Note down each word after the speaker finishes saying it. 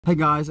Hey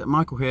guys,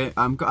 Michael here.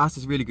 Got asked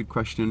this really good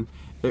question.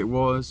 It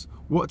was,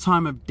 what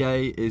time of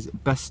day is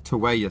best to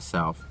weigh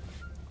yourself?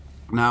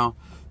 Now,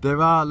 there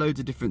are loads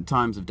of different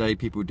times of day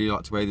people do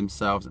like to weigh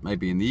themselves. It may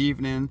be in the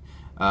evening,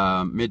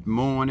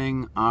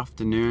 mid-morning,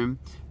 afternoon.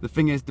 The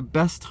thing is, the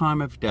best time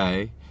of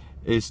day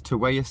is to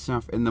weigh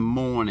yourself in the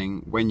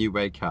morning when you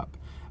wake up.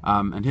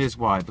 And here's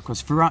why.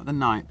 Because throughout the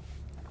night,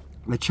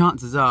 the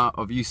chances are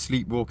of you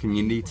sleepwalking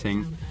and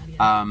eating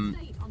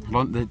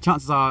the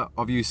chances are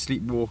of you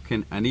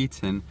sleepwalking and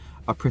eating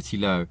are pretty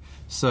low.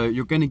 So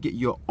you're going to get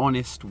your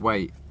honest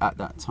weight at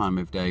that time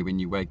of day when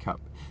you wake up.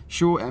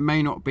 Sure, it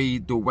may not be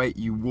the weight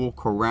you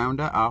walk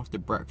around at after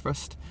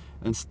breakfast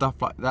and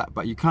stuff like that,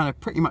 but you kind of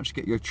pretty much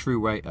get your true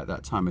weight at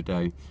that time of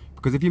day.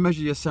 Because if you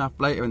measure yourself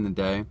later in the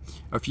day,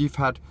 if you've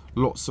had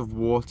lots of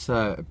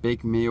water, a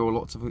big meal,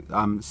 lots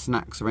of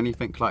snacks or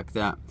anything like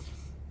that,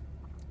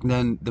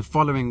 then the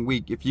following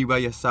week, if you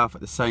weigh yourself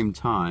at the same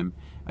time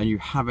and you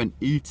haven't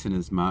eaten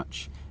as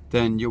much,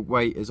 then your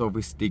weight is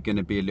obviously going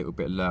to be a little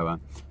bit lower.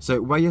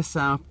 So weigh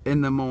yourself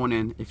in the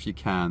morning if you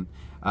can,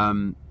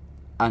 and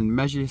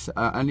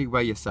only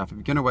weigh yourself. If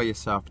you're going to weigh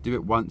yourself, do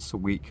it once a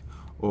week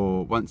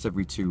or once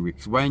every 2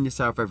 weeks. Weighing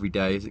yourself every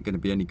day isn't going to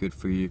be any good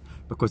for you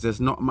because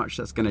there's not much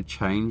that's going to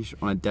change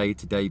on a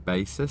day-to-day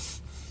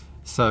basis.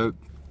 So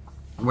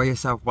weigh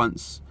yourself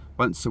once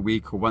a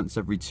week or once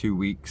every 2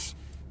 weeks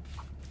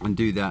and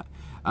do that.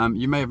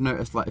 You may have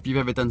noticed, like, if you've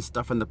ever done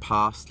stuff in the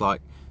past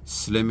like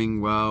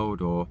Slimming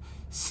World or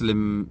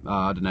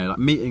I don't know, like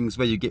meetings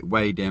where you get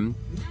weighed in,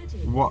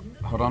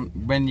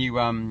 when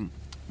you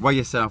weigh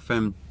yourself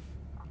in,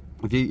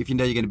 if you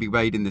know you're going to be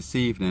weighed in this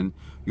evening,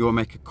 you'll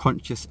make a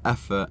conscious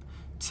effort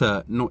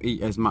to not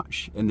eat as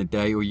much in the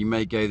day, or you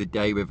may go the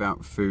day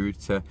without food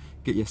to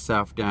get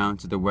yourself down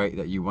to the weight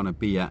that you want to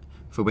be at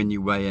for when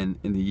you weigh in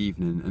the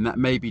evening. And that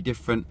may be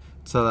different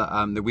to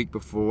the week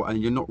before,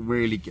 and you're not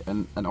really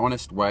getting an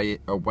honest weigh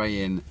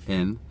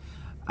in,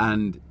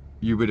 and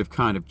you would have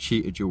kind of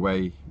cheated your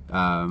way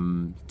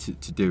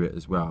to do it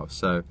as well.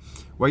 So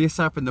weigh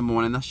yourself in the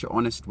morning, that's your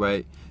honest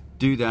weight.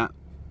 Do that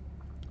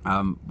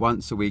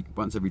once a week,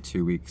 once every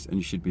 2 weeks, and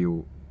you should be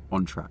all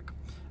on track.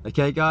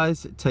 Okay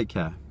guys, take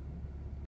care.